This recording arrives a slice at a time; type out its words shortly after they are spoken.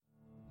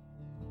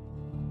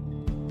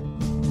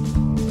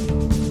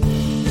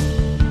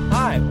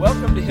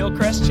Welcome to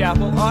Hillcrest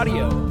Chapel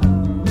Audio.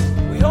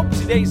 We hope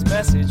today's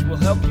message will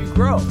help you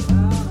grow.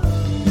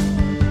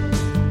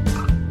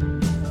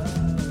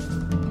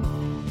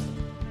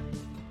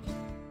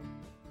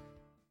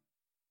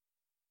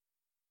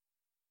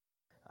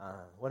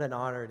 What an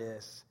honor it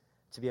is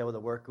to be able to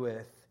work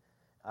with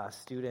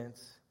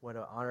students. What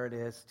an honor it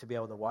is to be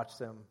able to watch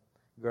them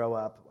grow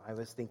up. I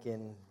was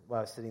thinking while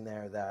I was sitting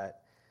there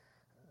that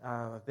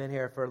I've been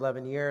here for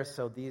 11 years,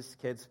 so these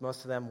kids,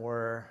 most of them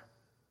were,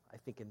 I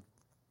think, in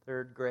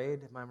third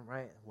grade, am I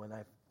right, when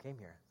I came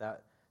here.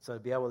 So to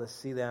be able to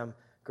see them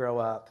grow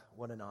up,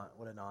 what an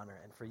honor.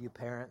 And for you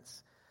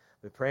parents,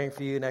 we're praying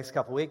for you next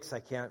couple weeks. I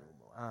can't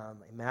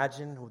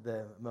imagine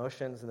the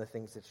emotions and the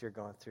things that you're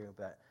going through,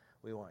 but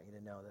we want you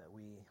to know that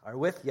we are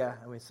with you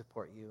and we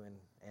support you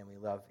and we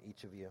love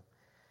each of you.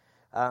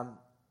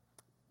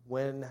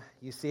 When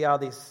you see all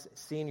these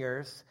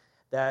seniors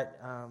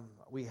that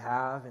we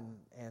have,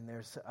 and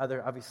there's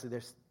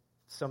there's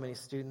so many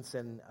students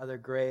in other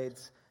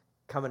grades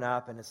coming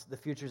up, and the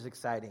future's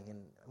exciting.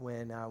 And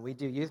when we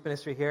do youth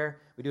ministry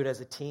here, we do it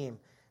as a team.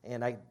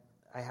 And I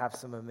have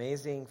some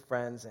amazing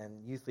friends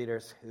and youth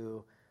leaders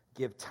who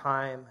give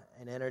time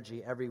and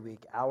energy every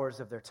week,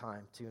 hours of their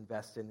time, to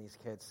invest in these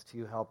kids,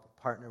 to help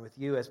partner with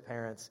you as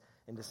parents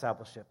in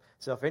discipleship.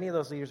 So if any of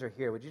those leaders are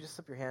here, would you just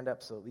slip your hand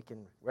up so that we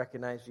can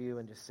recognize you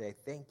and just say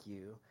thank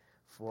you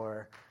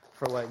for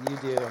what you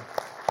do.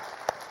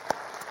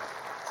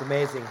 It's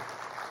amazing.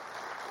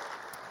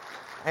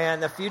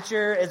 And the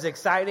future is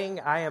exciting.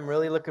 I am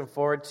really looking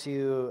forward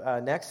to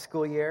next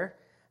school year.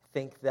 I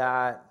think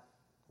that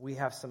we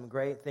have some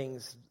great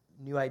things,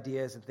 new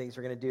ideas and things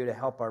we're going to do to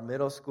help our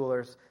middle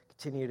schoolers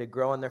continue to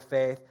grow in their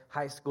faith,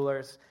 high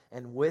schoolers,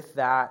 and with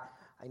that,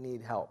 I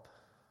need help.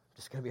 I'm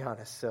just going to be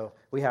honest. So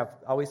we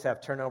always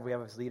have turnover. We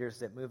have leaders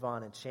that move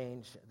on and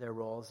change their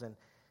roles,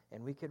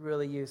 and we could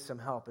really use some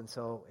help. And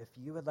so if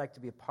you would like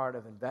to be a part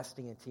of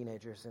investing in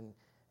teenagers, and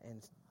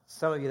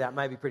some of you, that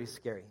might be pretty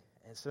scary.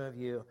 And some of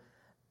you,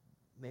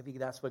 maybe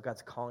that's what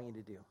God's calling you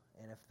to do.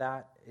 And if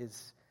that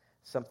is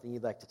something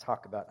you'd like to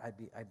talk about,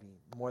 I'd be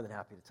more than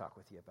happy to talk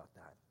with you about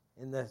that.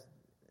 In the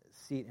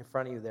seat in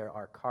front of you, there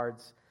are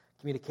cards,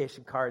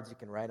 communication cards. You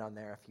can write on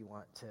there if you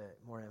want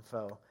more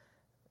info.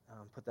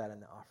 Put that in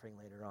the offering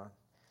later on.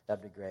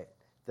 That'd be great.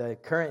 The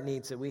current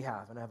needs that we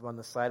have, and I have on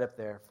the slide up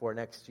there for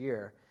next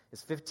year,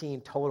 is 15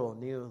 total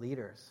new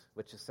leaders,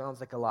 which sounds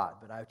like a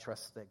lot, but I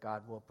trust that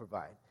God will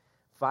provide.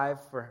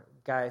 5 for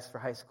guys for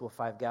high school,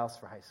 5 gals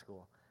for high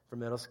school. For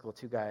middle school,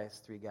 2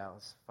 guys, 3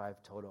 gals, 5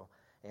 total.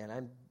 And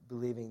I'm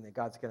believing that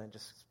God's going to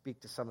just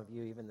speak to some of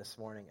you even this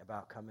morning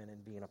about coming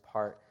and being a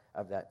part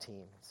of that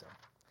team. So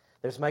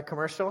there's my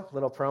commercial,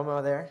 little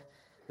promo there.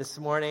 This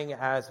morning,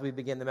 as we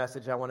begin the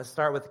message, I want to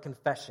start with a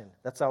confession.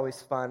 That's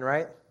always fun,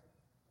 right?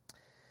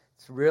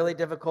 It's really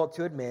difficult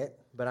to admit,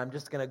 but I'm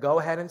just going to go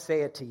ahead and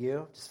say it to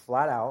you, just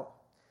flat out.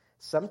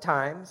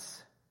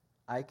 Sometimes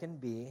I can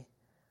be,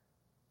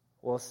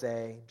 we'll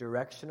say,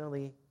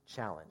 directionally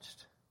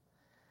challenged.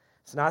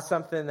 It's not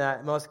something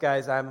that most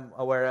guys I'm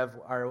aware of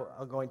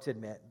are going to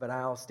admit, but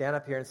I'll stand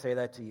up here and say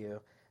that to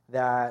you,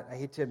 that I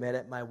hate to admit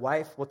it, my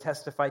wife will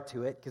testify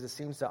to it, because it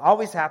seems to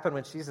always happen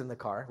when she's in the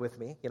car with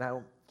me, I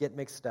don't get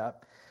mixed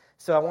up.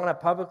 So I want to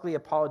publicly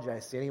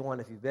apologize to anyone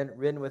if you've been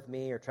ridden with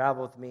me or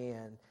traveled with me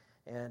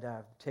and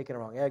taken a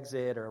wrong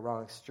exit or a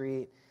wrong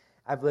street.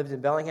 I've lived in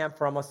Bellingham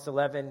for almost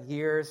 11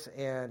 years,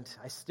 and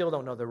I still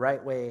don't know the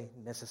right way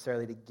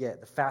necessarily to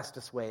get, the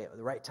fastest way,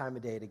 the right time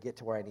of day to get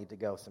to where I need to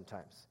go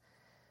sometimes.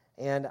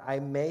 And I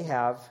may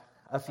have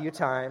a few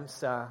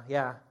times, I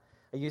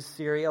use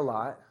Siri a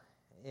lot,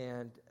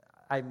 and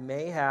I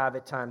may have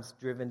at times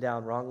driven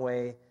down wrong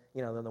way,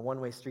 in the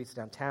one-way streets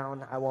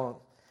downtown. I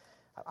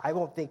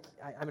won't think,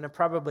 I'm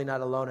probably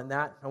not alone in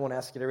that. I won't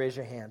ask you to raise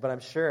your hand, but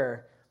I'm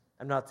sure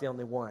I'm not the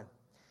only one.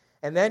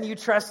 And then you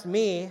trust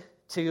me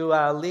to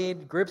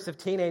lead groups of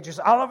teenagers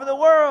all over the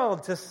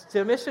world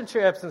to mission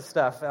trips and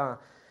stuff.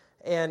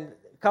 And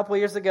a couple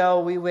years ago,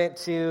 we went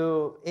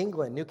to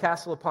England,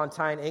 Newcastle upon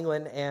Tyne,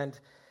 England, and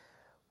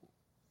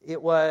it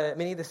was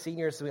many of the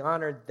seniors we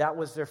honored, that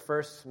was their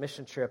first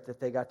mission trip that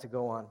they got to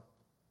go on.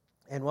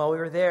 And while we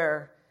were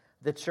there,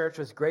 the church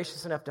was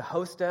gracious enough to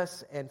host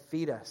us and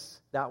feed us.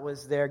 That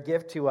was their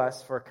gift to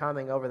us for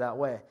coming over that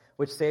way,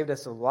 which saved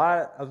us a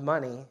lot of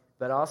money,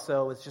 but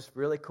also was just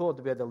really cool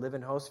to be able to live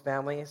in host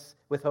families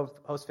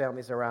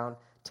around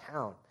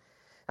town.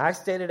 I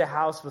stayed at a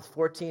house with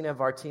 14 of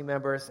our team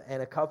members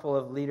and a couple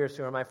of leaders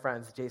who are my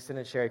friends, Jason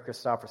and Sherry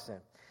Christopherson.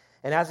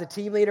 And as a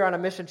team leader on a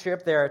mission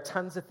trip, there are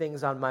tons of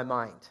things on my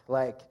mind,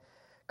 like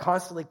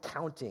constantly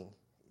counting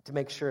to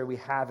make sure we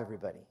have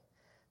everybody,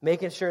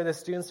 making sure the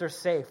students are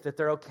safe, that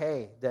they're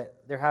okay, that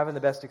they're having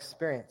the best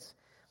experience,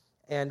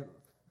 and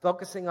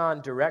focusing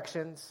on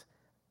directions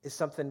is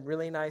something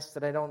really nice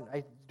that I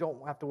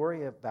don't have to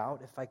worry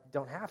about if I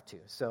don't have to.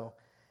 So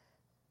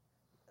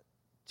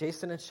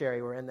Jason and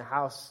Sherry were in the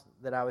house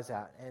that I was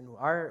at, and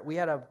we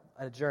had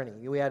a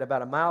journey. We had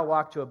about a mile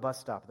walk to a bus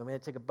stop. Then we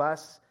had to take a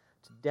bus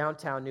to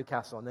downtown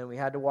Newcastle, and then we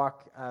had to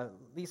walk at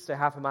least a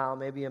half a mile,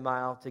 maybe a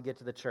mile, to get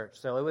to the church.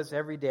 So it was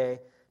every day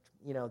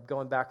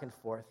going back and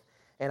forth.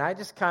 And I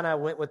just kind of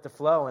went with the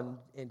flow,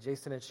 and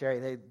Jason and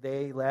Sherry,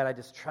 they led. I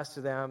just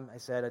trusted them. I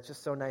said, it's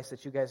just so nice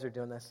that you guys are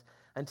doing this.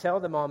 Until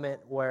the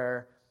moment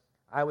where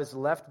I was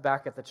left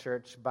back at the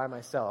church by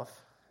myself,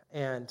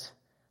 and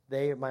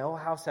my whole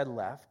house had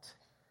left,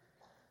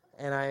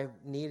 and I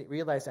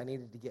realized I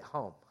needed to get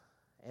home.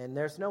 And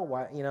there's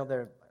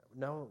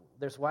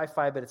there's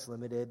Wi-Fi, but it's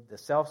limited. The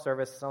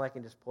self-service, it's not like I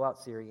can just pull out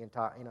Siri and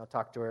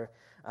talk to her.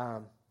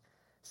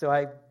 So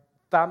I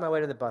found my way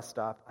to the bus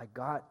stop. I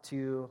got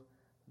to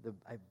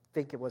I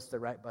think it was the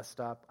right bus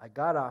stop. I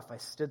got off, I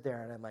stood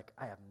there, and I'm like,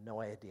 I have no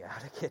idea how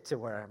to get to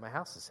where my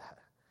house is at.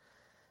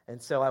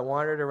 And so I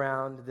wandered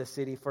around the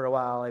city for a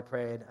while. I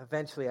prayed.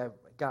 Eventually, I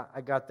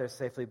got there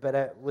safely, but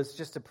it was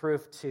just a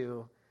proof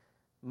to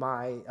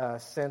my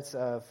sense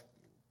of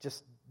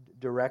just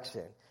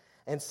direction.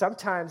 And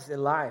sometimes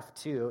in life,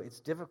 too, it's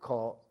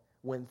difficult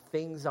when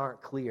things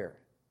aren't clear,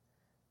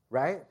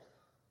 right?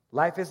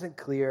 Life isn't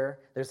clear.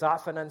 There's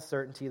often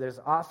uncertainty.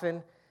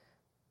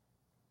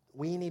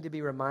 We need to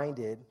be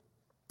reminded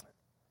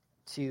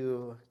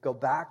to go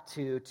back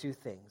to two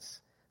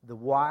things, the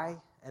why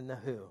and the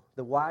who.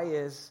 The why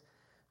is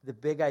the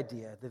big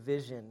idea, the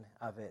vision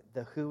of it.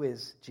 The who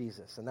is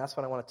Jesus, and that's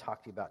what I want to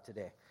talk to you about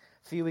today.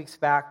 A few weeks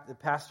back, the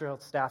pastoral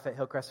staff at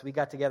Hillcrest, we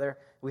got together.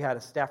 We had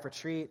a staff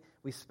retreat.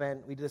 We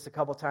do this a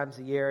couple times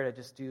a year to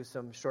just do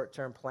some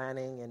short-term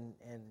planning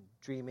and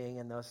dreaming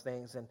and those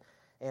things.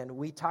 And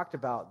we talked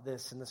about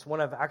this, and this one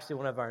of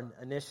our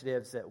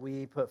initiatives that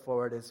we put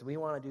forward is we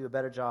want to do a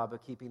better job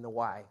of keeping the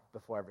why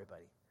before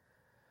everybody.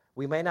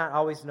 We may not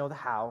always know the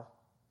how,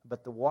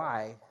 but the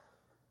why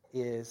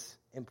is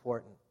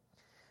important.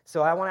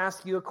 So I want to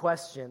ask you a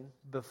question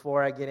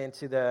before I get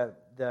into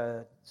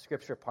the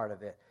scripture part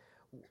of it.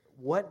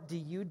 What do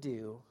you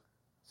do?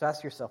 So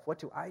ask yourself, what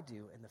do I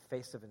do in the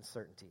face of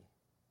uncertainty?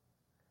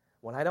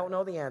 When I don't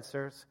know the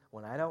answers,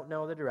 when I don't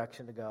know the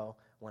direction to go,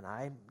 when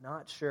I'm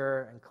not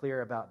sure and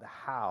clear about the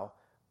how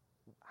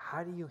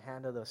do you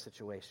handle those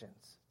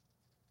situations?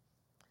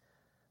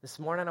 This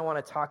morning I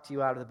want to talk to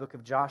you out of the book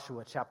of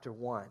Joshua, chapter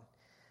 1.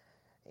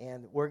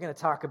 And we're going to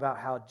talk about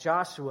how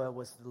Joshua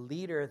was the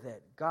leader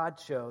that God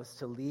chose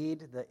to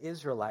lead the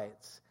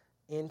Israelites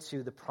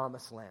into the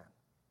promised land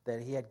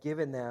that he had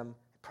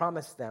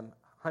promised them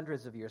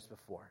hundreds of years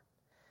before.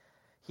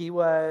 He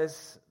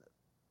was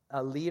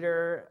a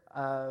leader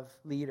of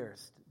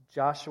leaders.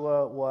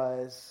 Joshua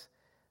was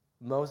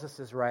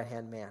Moses'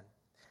 right-hand man.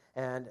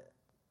 And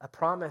a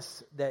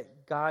promise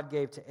that God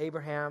gave to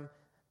Abraham,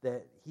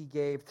 that he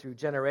gave through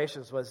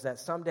generations, was that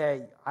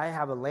someday I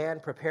have a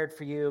land prepared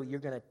for you. You're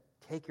going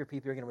to take your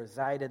people. You're going to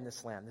reside in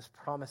this land, this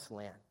promised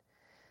land.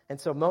 And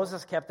so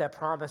Moses kept that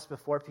promise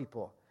before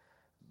people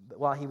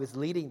while he was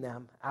leading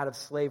them out of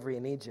slavery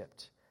in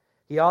Egypt.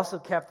 He also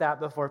kept that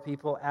before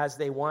people as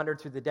they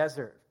wandered through the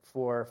desert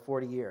for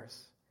 40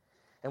 years.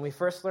 And we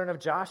first learn of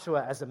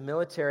Joshua as a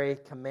military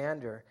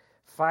commander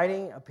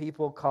fighting a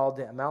people called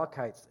the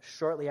Amalekites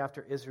shortly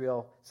after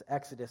Israel's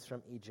exodus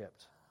from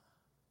Egypt.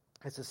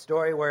 It's a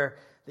story where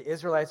the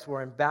Israelites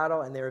were in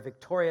battle and they were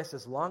victorious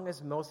as long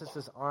as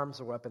Moses' arms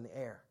were up in the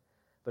air.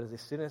 But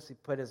as soon as he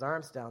put his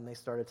arms down, they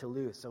started to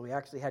lose. So we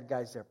actually had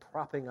guys there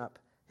propping up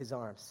his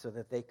arms so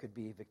that they could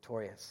be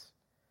victorious.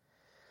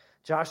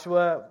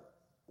 Joshua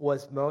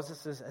was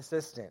Moses'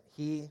 assistant.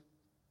 He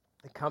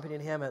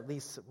accompanied him, at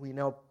least we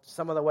know,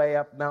 some of the way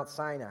up Mount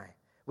Sinai.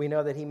 We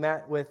know that he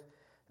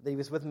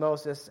was with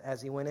Moses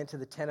as he went into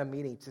the tent of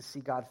meeting to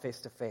see God face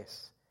to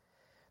face.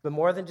 But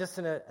more than just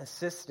an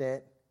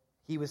assistant,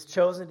 he was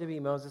chosen to be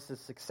Moses'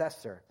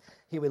 successor.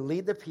 He would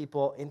lead the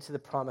people into the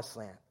promised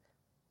land.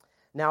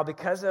 Now,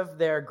 because of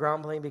their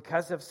grumbling,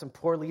 because of some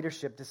poor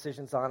leadership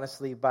decisions,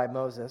 honestly, by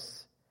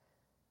Moses,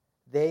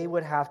 they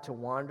would have to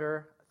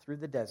wander through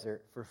the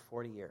desert for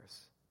 40 years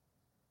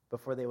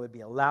before they would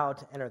be allowed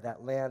to enter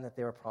that land that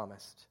they were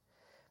promised.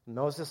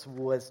 Moses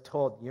was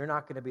told, you're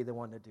not going to be the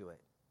one to do it.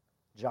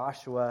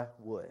 Joshua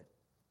would.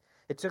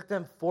 It took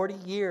them 40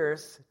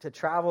 years to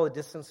travel a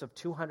distance of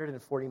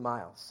 240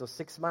 miles, so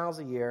 6 miles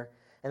a year,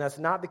 and that's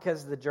not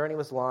because the journey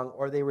was long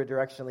or they were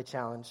directionally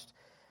challenged,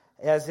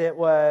 as it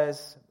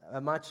was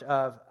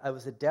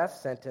a death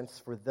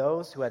sentence for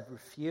those who had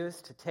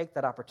refused to take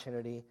that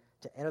opportunity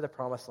to enter the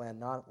promised land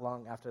not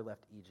long after they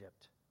left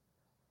Egypt.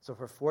 So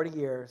for 40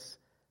 years,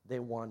 they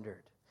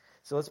wandered.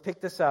 So let's pick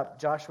this up.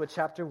 Joshua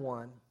chapter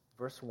 1,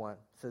 verse 1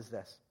 says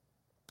this.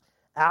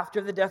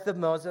 After the death of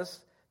Moses,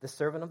 the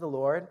servant of the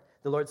Lord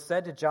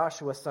said to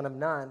Joshua, son of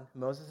Nun,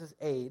 Moses'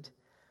 aide,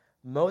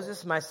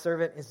 Moses, my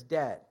servant, is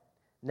dead.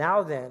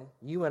 Now then,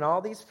 you and all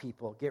these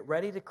people get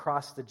ready to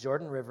cross the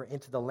Jordan River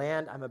into the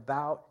land I'm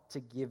about to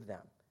give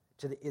them,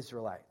 to the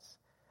Israelites.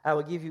 I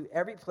will give you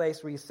every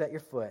place where you set your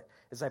foot,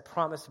 as I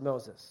promised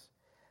Moses.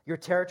 Your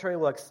territory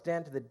will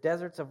extend to the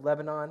deserts of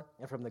Lebanon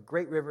and from the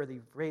great river, the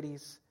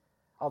Euphrates,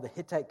 all the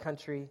Hittite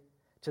country,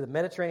 to the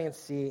Mediterranean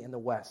Sea in the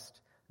west.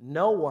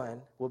 No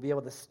one will be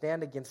able to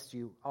stand against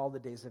you all the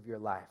days of your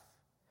life.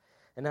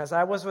 And as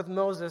I was with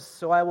Moses,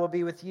 so I will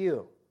be with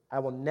you. I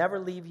will never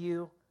leave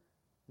you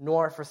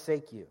nor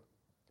forsake you.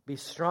 Be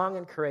strong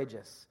and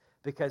courageous,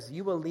 because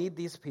you will lead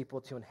these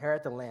people to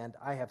inherit the land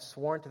I have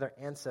sworn to their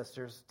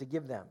ancestors to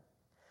give them.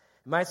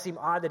 It might seem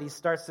odd that he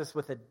starts this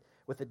with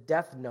a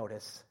death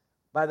notice.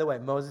 By the way,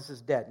 Moses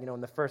is dead,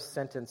 in the first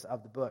sentence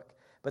of the book.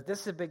 But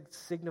this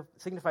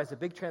signifies a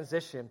big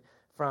transition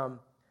from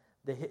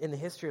in the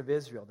history of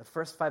Israel. The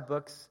first 5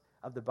 books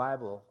of the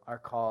Bible are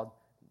called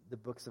the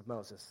books of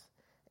Moses.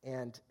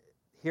 And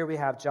here we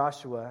have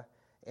Joshua,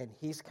 and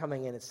he's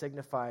coming in. It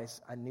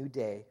signifies a new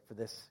day for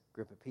this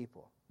group of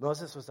people.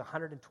 Moses was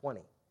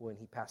 120 when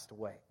he passed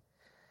away.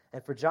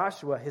 And for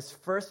Joshua, his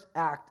first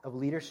act of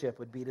leadership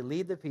would be to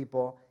lead the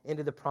people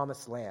into the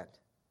promised land.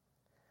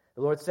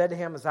 The Lord said to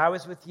him, as I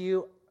was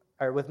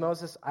with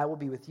Moses, I will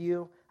be with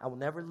you. I will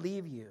never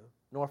leave you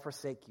nor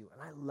forsake you.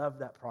 And I love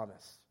that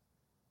promise.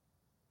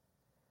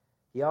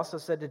 He also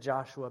said to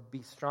Joshua,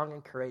 be strong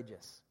and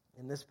courageous.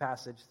 In this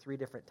passage, 3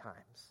 different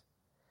times.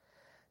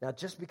 Now,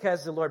 just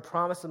because the Lord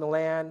promised him the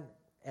land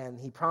and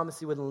he promised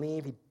he wouldn't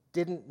leave, he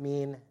didn't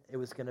mean it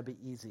was going to be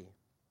easy.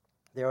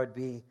 There would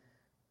be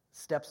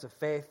steps of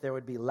faith. There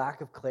would be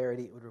lack of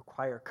clarity. It would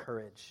require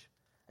courage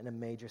and a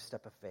major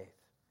step of faith.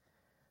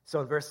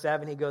 So in verse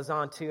 7, he goes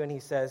on too, and he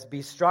says,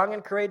 be strong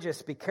and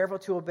courageous. Be careful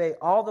to obey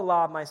all the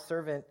law my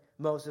servant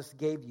Moses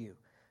gave you.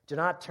 Do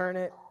not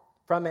turn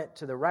from it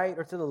to the right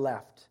or to the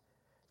left,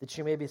 that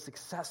you may be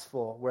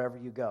successful wherever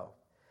you go.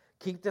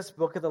 Keep this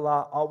book of the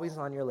law always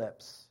on your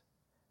lips.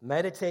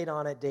 Meditate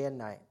on it day and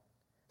night,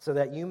 so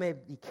that you may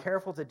be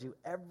careful to do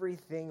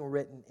everything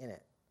written in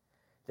it.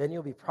 Then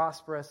you'll be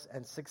prosperous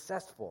and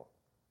successful.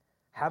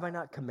 Have I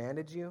not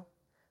commanded you?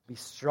 Be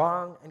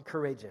strong and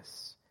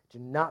courageous. Do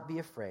not be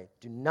afraid.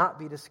 Do not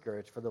be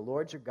discouraged, for the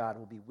Lord your God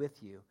will be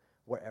with you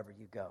wherever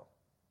you go.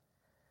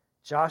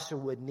 Joshua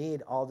would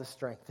need all the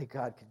strength that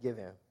God could give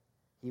him.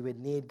 He would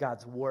need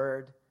God's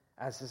word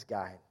as his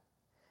guide.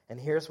 And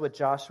here's what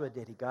Joshua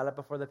did. He got up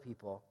before the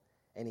people,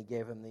 and he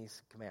gave them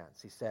these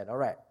commands. He said, all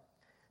right,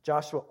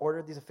 Joshua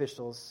ordered these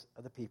officials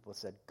of the people,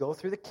 said, go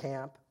through the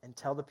camp and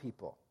tell the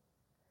people,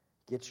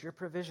 get your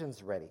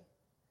provisions ready.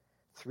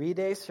 3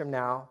 days from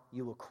now,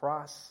 you will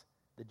cross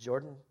the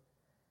Jordan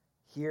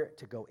here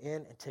to go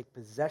in and take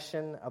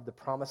possession of the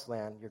promised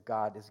land your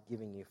God is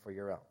giving you for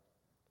your own.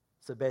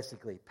 So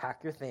basically,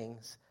 pack your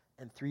things,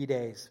 and 3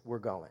 days, we're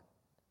going.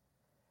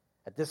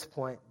 At this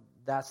point,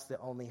 that's the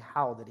only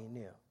how that he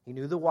knew. He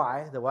knew the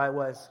why. The why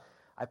was,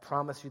 I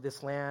promise you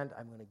this land.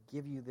 I'm going to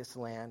give you this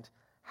land.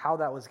 How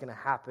that was going to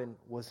happen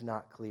was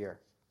not clear.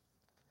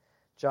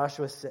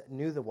 Joshua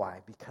knew the why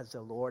because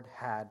the Lord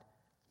had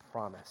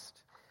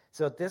promised.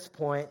 So at this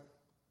point,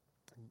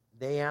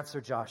 they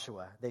answer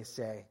Joshua. They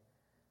say,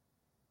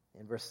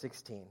 in verse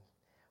 16,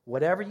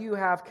 whatever you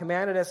have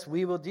commanded us,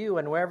 we will do,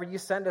 and wherever you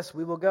send us,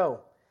 we will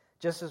go.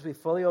 Just as we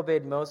fully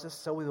obeyed Moses,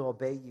 so we will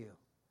obey you.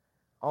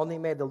 Only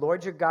may the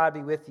Lord your God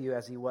be with you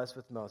as he was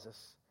with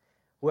Moses.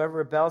 Whoever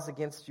rebels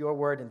against your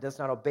word and does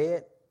not obey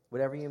it,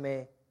 whatever you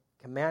may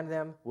command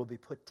them, will be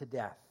put to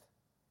death.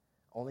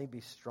 Only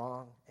be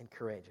strong and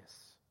courageous.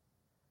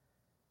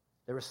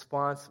 The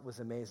response was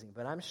amazing,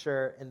 but I'm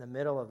sure in the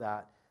middle of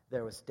that,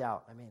 there was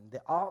doubt. I mean,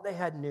 all they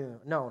had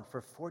known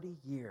for 40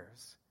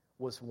 years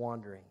was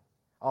wandering.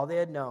 All they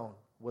had known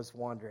was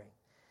wandering.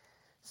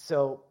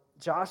 So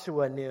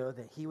Joshua knew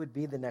that he would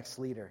be the next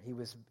leader. He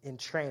was in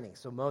training,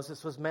 so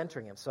Moses was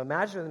mentoring him. So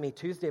imagine with me,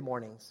 Tuesday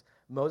mornings,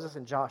 Moses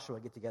and Joshua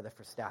get together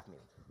for staff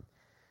meeting.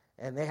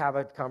 And they have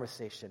a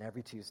conversation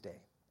every Tuesday.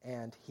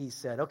 And he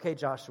said, okay,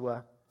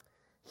 Joshua,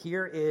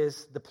 here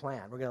is the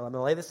plan. I'm going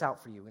to lay this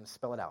out for you. We're going to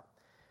spell it out.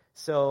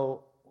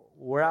 So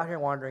we're out here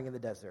wandering in the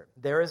desert.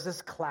 There is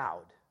this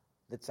cloud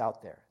that's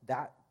out there.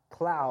 That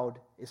cloud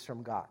is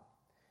from God.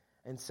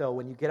 And so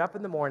when you get up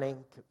in the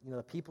morning,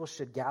 the people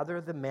should gather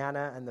the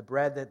manna and the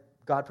bread that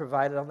God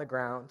provided on the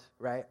ground,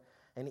 right,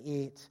 and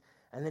eat.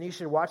 And then you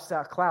should watch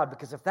that cloud,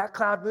 because if that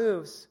cloud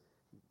moves,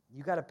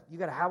 you got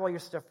to have all your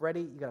stuff ready.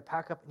 You got to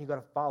pack up and you got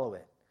to follow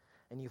it.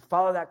 And you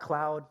follow that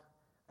cloud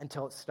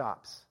until it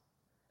stops.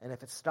 And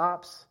if it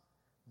stops,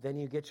 then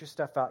you get your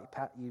stuff out.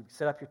 You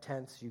set up your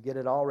tents. You get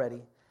it all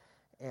ready.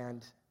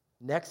 And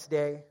next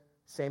day,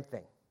 same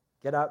thing.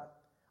 Get up.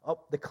 Oh,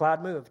 the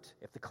cloud moved.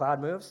 If the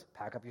cloud moves,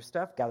 pack up your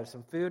stuff, gather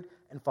some food,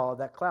 and follow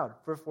that cloud.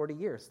 For 40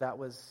 years,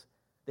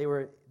 they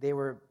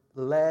were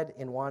led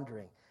in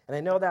wandering. And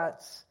I know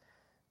that's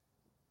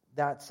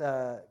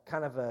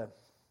kind of a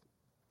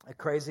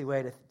crazy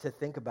way to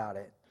think about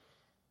it.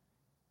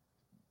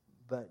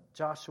 But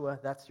Joshua,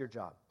 that's your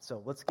job.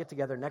 So let's get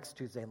together next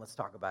Tuesday and let's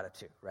talk about it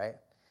too, right?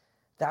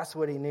 That's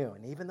what he knew.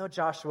 And even though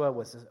Joshua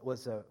was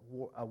a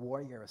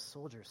warrior, a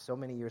soldier so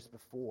many years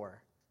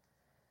before,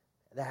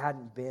 that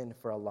hadn't been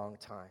for a long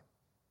time.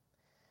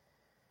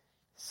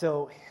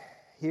 So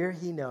here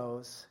he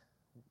knows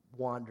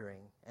wandering,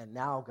 and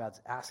now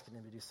God's asking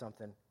him to do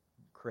something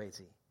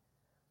crazy.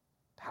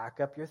 Pack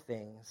up your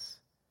things,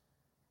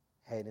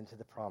 head into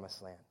the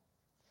promised land.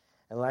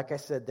 And like I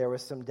said, there were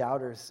some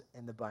doubters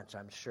in the bunch,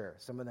 I'm sure.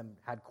 Some of them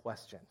had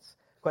questions.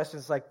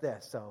 Questions like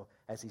this. So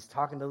as he's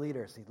talking to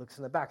leaders, he looks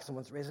in the back,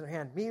 someone's raising their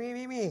hand,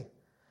 me.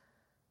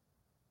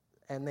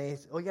 And they,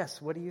 oh yes,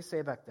 what do you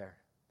say back there?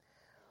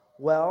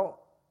 Well,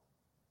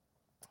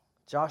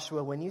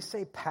 Joshua, when you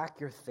say pack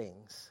your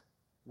things,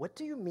 what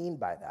do you mean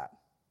by that?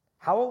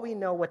 How will we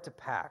know what to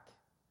pack?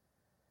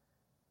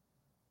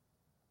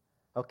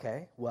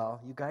 Okay, well,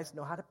 you guys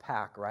know how to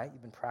pack, right?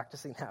 You've been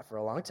practicing that for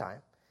a long time.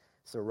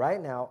 So right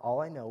now,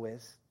 all I know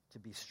is to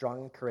be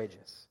strong and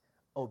courageous.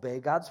 Obey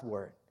God's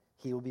word.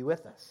 He will be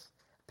with us.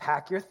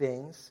 Pack your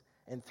things.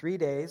 In 3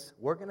 days,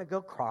 we're going to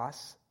go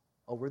cross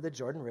over the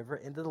Jordan River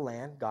into the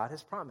land God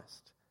has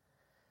promised.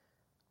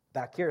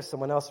 Back here,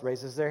 someone else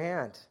raises their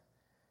hand.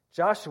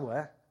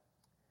 Joshua,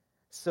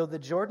 so the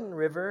Jordan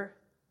River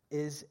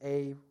is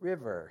a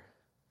river,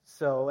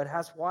 so it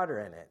has water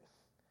in it.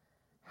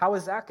 How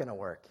is that going to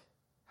work?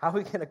 How are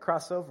we going to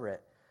cross over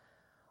it?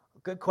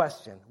 Good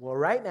question. Well,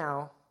 right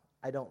now,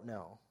 I don't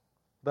know.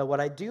 But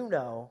what I do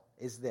know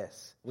is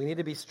this. We need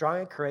to be strong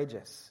and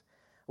courageous.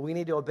 We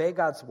need to obey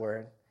God's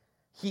word.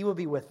 He will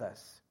be with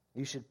us.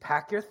 You should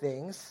pack your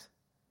things.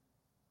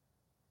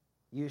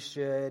 You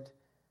should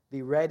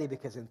be ready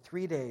because in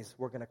 3 days,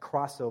 we're going to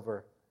cross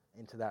over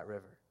into that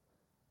river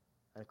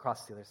and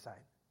across the other side.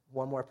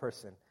 One more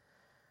person.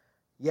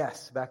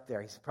 Yes, back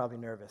there. He's probably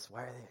nervous.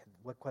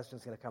 What question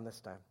is going to come this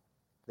time?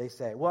 They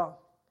say, well,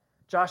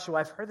 Joshua,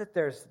 I've heard that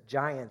there's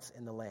giants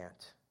in the land.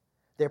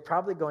 They're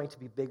probably going to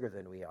be bigger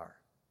than we are.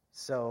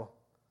 So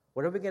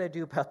what are we going to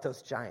do about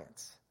those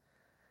giants?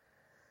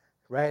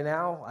 Right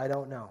now, I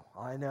don't know.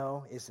 All I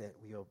know is that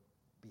we will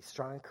be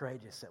strong and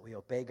courageous, that we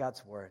obey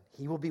God's word.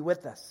 He will be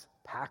with us.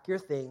 Pack your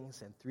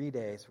things. In 3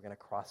 days, we're going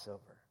to cross over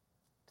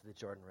to the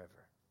Jordan River.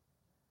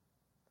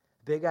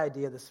 Big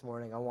idea this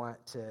morning I want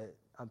to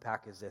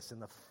unpack is this.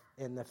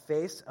 In the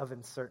face of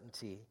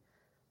uncertainty,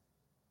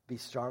 be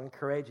strong and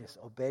courageous.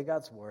 Obey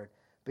God's word.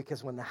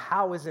 Because when the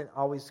how isn't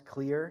always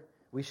clear,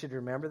 we should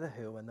remember the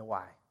who and the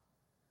why.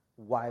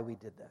 Why we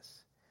did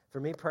this. For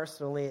me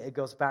personally, it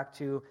goes back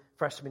to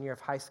freshman year of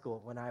high school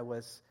when I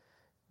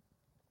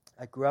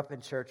grew up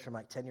in church from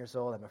like 10 years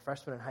old. I'm a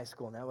freshman in high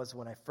school, and that was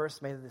when I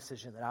first made the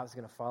decision that I was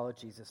going to follow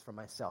Jesus for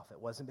myself. It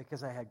wasn't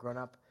because I had grown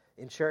up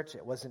in church.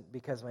 It wasn't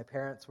because my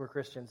parents were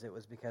Christians. It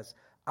was because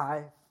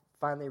I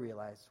finally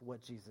realized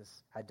what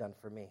Jesus had done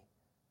for me.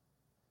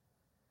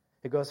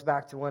 It goes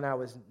back to when I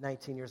was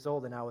 19 years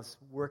old, and I was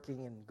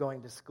working and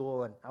going to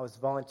school, and I was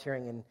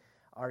volunteering in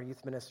our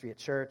youth ministry at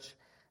church,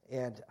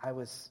 and I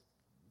was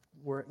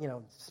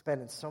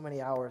spending so many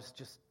hours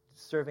just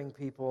serving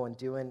people and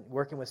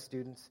working with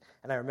students.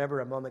 And I remember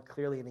a moment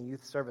clearly in a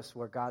youth service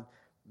where God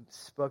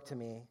spoke to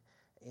me,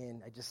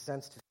 and I just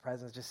sensed his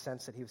presence, just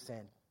sensed that he was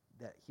saying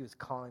that he was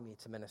calling me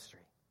to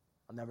ministry.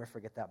 I'll never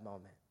forget that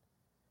moment.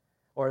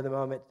 Or the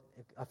moment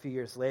a few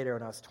years later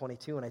when I was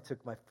 22 and I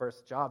took my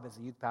first job as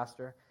a youth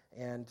pastor,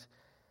 and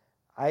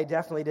I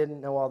definitely didn't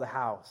know all the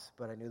hows,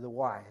 but I knew the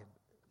why.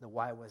 The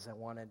why was I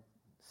wanted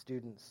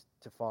students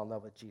to fall in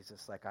love with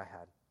Jesus like I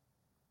had.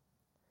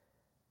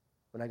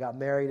 When I got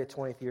married at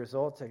 23 years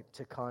old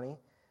to Connie,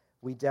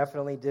 we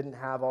definitely didn't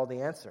have all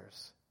the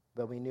answers,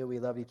 but we knew we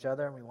loved each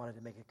other and we wanted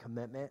to make a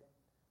commitment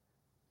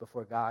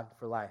before God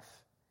for life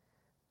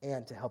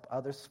and to help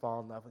others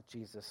fall in love with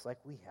Jesus like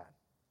we had.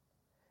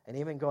 And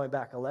even going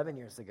back 11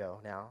 years ago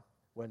now,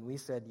 when we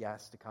said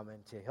yes to come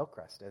into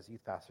Hillcrest as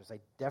youth pastors, I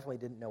definitely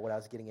didn't know what I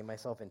was getting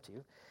myself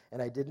into,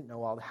 and I didn't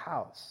know all the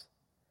hows.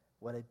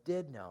 What I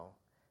did know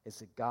is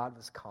that God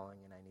was calling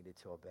and I needed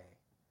to obey.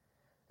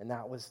 And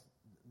that was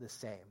the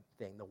same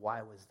thing. The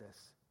why was this: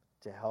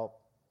 to help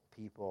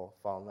people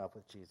fall in love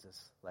with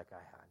Jesus like I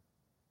had.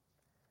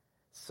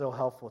 So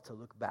helpful to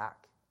look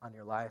back on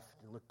your life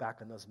and look back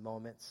on those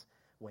moments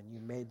when you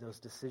made those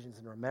decisions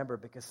and remember,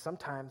 because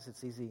sometimes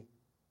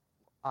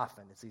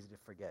often it's easy to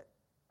forget.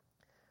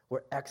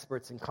 We're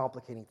experts in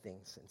complicating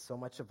things, and so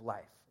much of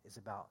life is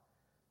about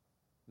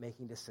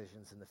making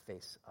decisions in the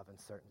face of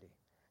uncertainty.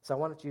 So I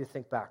wanted you to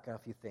think back on a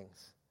few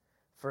things.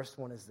 First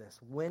one is this: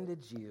 when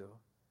did you,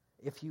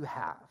 if you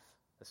have,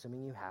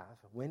 assuming you have,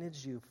 when did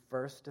you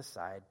first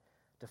decide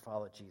to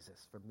follow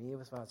Jesus? For me, it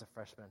was when I was a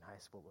freshman in high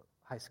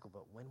school,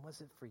 but when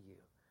was it for you?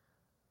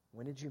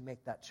 When did you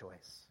make that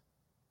choice?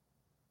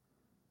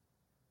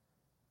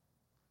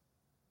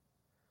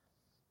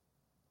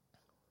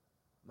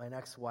 My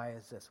next why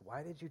is this: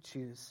 why did you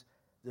choose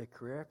the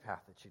career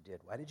path that you did?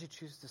 Why did you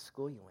choose the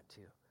school you went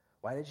to?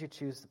 Why did you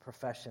choose the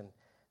profession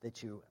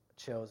that you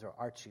chose or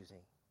are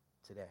choosing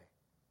today?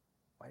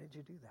 Why did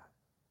you do that?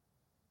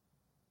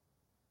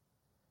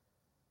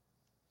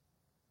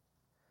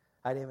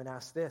 I'd even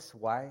ask this: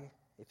 why,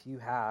 if you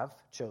have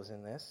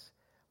chosen this,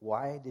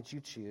 why did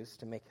you choose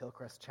to make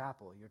Hillcrest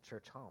Chapel your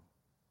church home?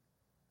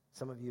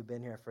 Some of you have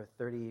been here for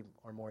 30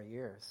 or more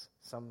years.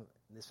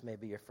 This may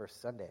be your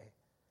first Sunday,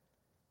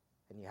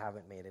 and you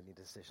haven't made any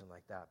decision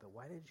like that. But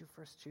why did you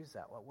first choose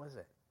that? What was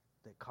it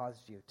that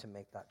caused you to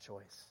make that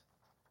choice?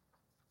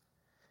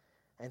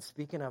 And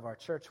speaking of our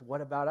church, what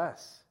about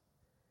us?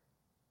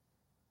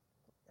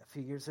 A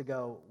few years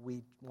ago,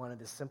 we wanted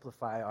to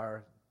simplify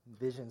our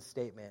vision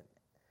statement,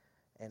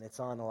 and it's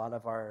on a lot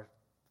of our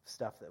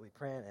stuff that we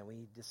print, and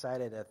we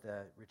decided at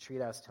the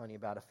retreat I was telling you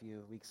about a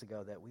few weeks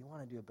ago that we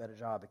want to do a better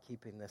job of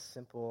keeping this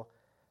simple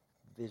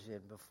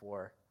vision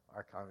before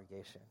our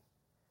congregation.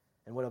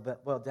 And what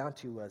it boiled down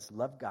to was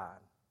love God,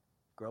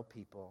 grow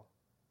people,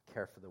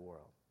 care for the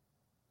world.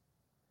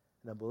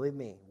 Now, believe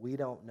me, we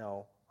don't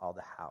know all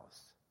the hows.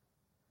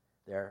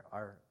 There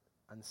are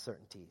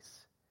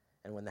uncertainties.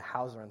 And when the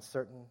hows are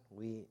uncertain,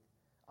 we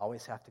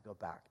always have to go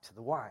back to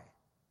the why.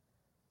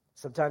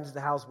 Sometimes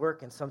the hows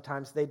work and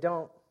sometimes they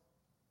don't.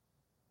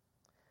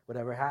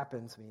 Whatever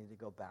happens, we need to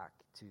go back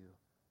to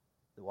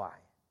the why.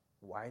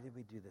 Why did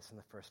we do this in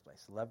the first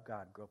place? Love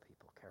God, grow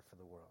people, care for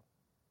the world.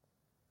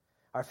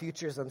 Our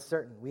future is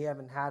uncertain. We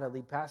haven't had a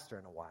lead pastor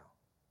in a while.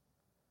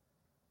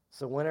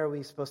 So when are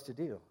we supposed to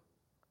do?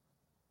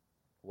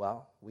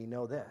 Well, we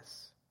know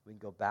this. We can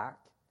go back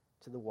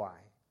to the why.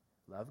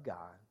 Love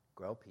God,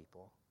 grow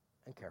people,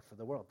 and care for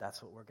the world.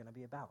 That's what we're going to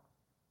be about.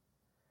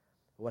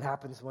 What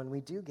happens when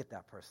we do get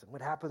that person?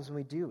 What happens when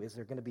we do? Is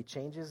there going to be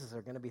changes? Is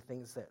there going to be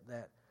things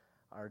that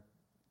are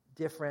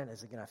different?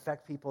 Is it going to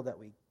affect people that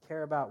we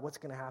care about? What's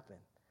going to happen?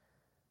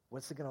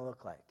 What's it going to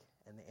look like?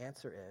 And the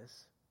answer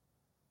is,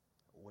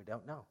 we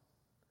don't know.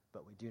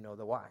 But we do know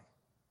the why.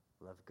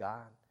 Love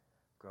God,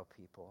 grow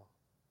people,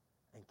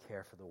 and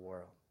care for the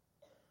world.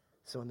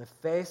 So in the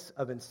face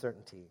of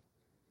uncertainty,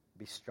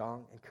 be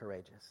strong and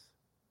courageous.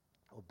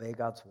 Obey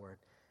God's word.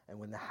 And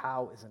when the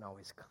how isn't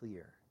always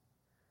clear,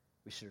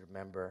 we should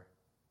remember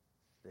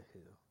the who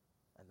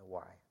and the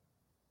why.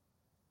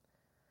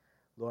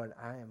 Lord,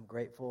 I am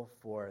grateful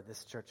for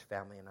this church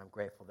family, and I'm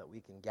grateful that we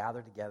can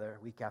gather together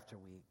week after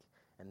week,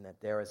 and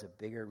that there is a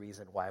bigger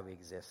reason why we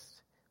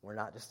exist. We're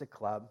not just a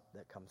club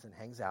that comes and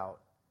hangs out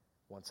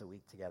once a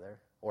week together,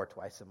 or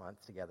twice a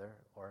month together,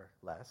 or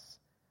less,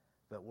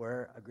 but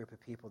we're a group of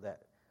people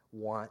that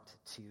want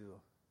to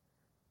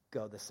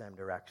go the same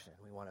direction.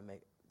 We want to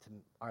make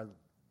our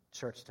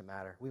church to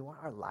matter. We want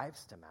our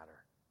lives to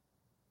matter.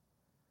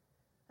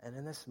 And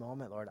in this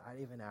moment, Lord,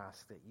 I'd even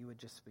ask that you would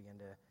just begin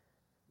to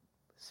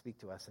speak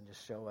to us and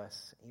just show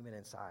us, even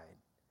inside,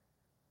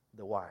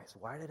 the whys.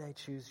 Why did I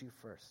choose you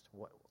first?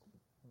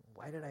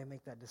 Why did I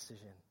make that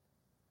decision?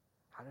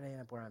 How did I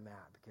end up where I'm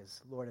at?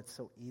 Because, Lord, it's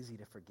so easy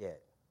to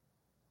forget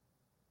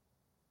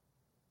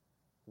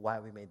why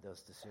we made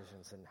those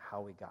decisions and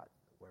how we got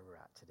where we're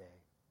at today.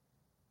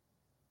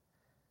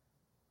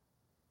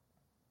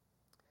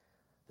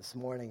 This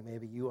morning,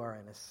 maybe you are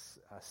in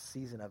a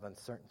season of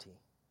uncertainty,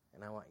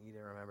 and I want you to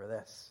remember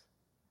this.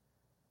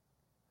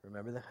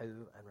 Remember the who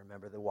and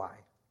remember the why.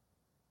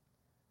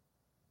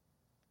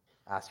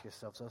 Ask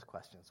yourselves those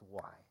questions.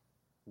 Why?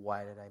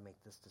 Why did I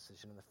make this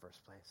decision in the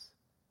first place?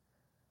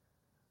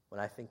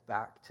 When I think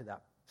back to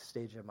that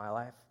stage of my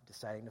life,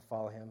 deciding to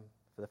follow him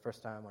for the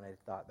first time, when I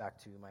thought back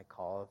to my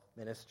call of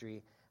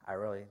ministry,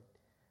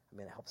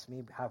 it helps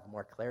me have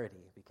more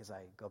clarity, because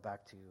I go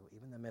back to,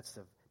 even in the midst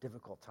of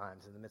difficult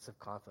times, in the midst of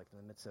conflict, in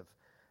the midst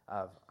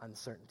of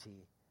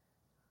uncertainty,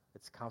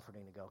 it's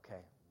comforting to go,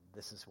 okay,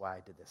 this is why I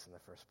did this in the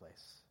first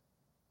place.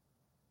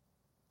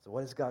 So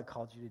what has God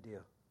called you to do?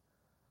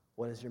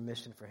 What is your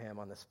mission for him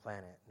on this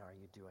planet, and are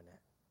you doing it?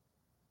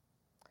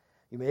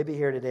 You may be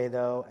here today,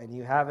 though, and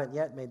you haven't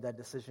yet made that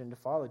decision to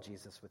follow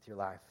Jesus with your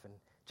life. And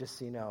just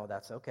so you know,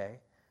 that's okay.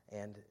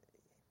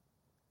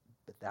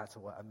 But that's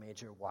a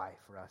major why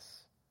for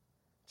us,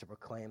 to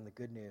proclaim the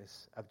good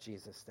news of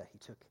Jesus, that he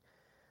took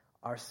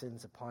our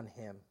sins upon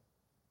him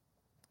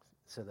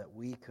so that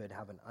we could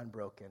have an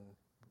unbroken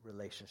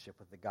relationship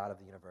with the God of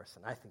the universe.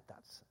 And I think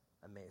that's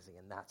amazing,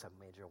 and that's a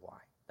major why.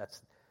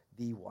 That's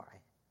the why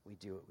we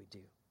do what we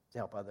do, to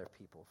help other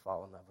people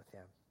fall in love with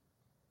him.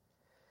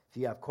 If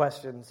you have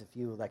questions, if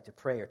you would like to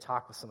pray or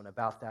talk with someone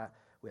about that,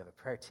 we have a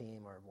prayer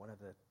team or one of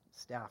the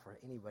staff or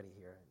anybody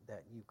here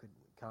that you could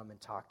come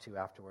and talk to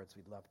afterwards.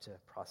 We'd love to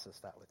process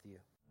that with you.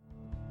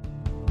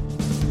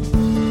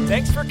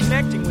 Thanks for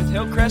connecting with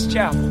Hillcrest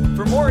Chapel.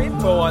 For more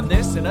info on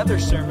this and other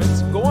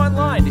sermons, go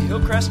online to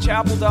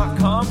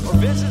hillcrestchapel.com or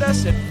visit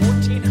us at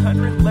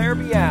 1400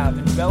 Larrabee Ave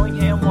in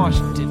Bellingham,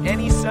 Washington,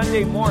 any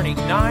Sunday morning,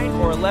 9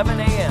 or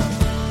 11 a.m.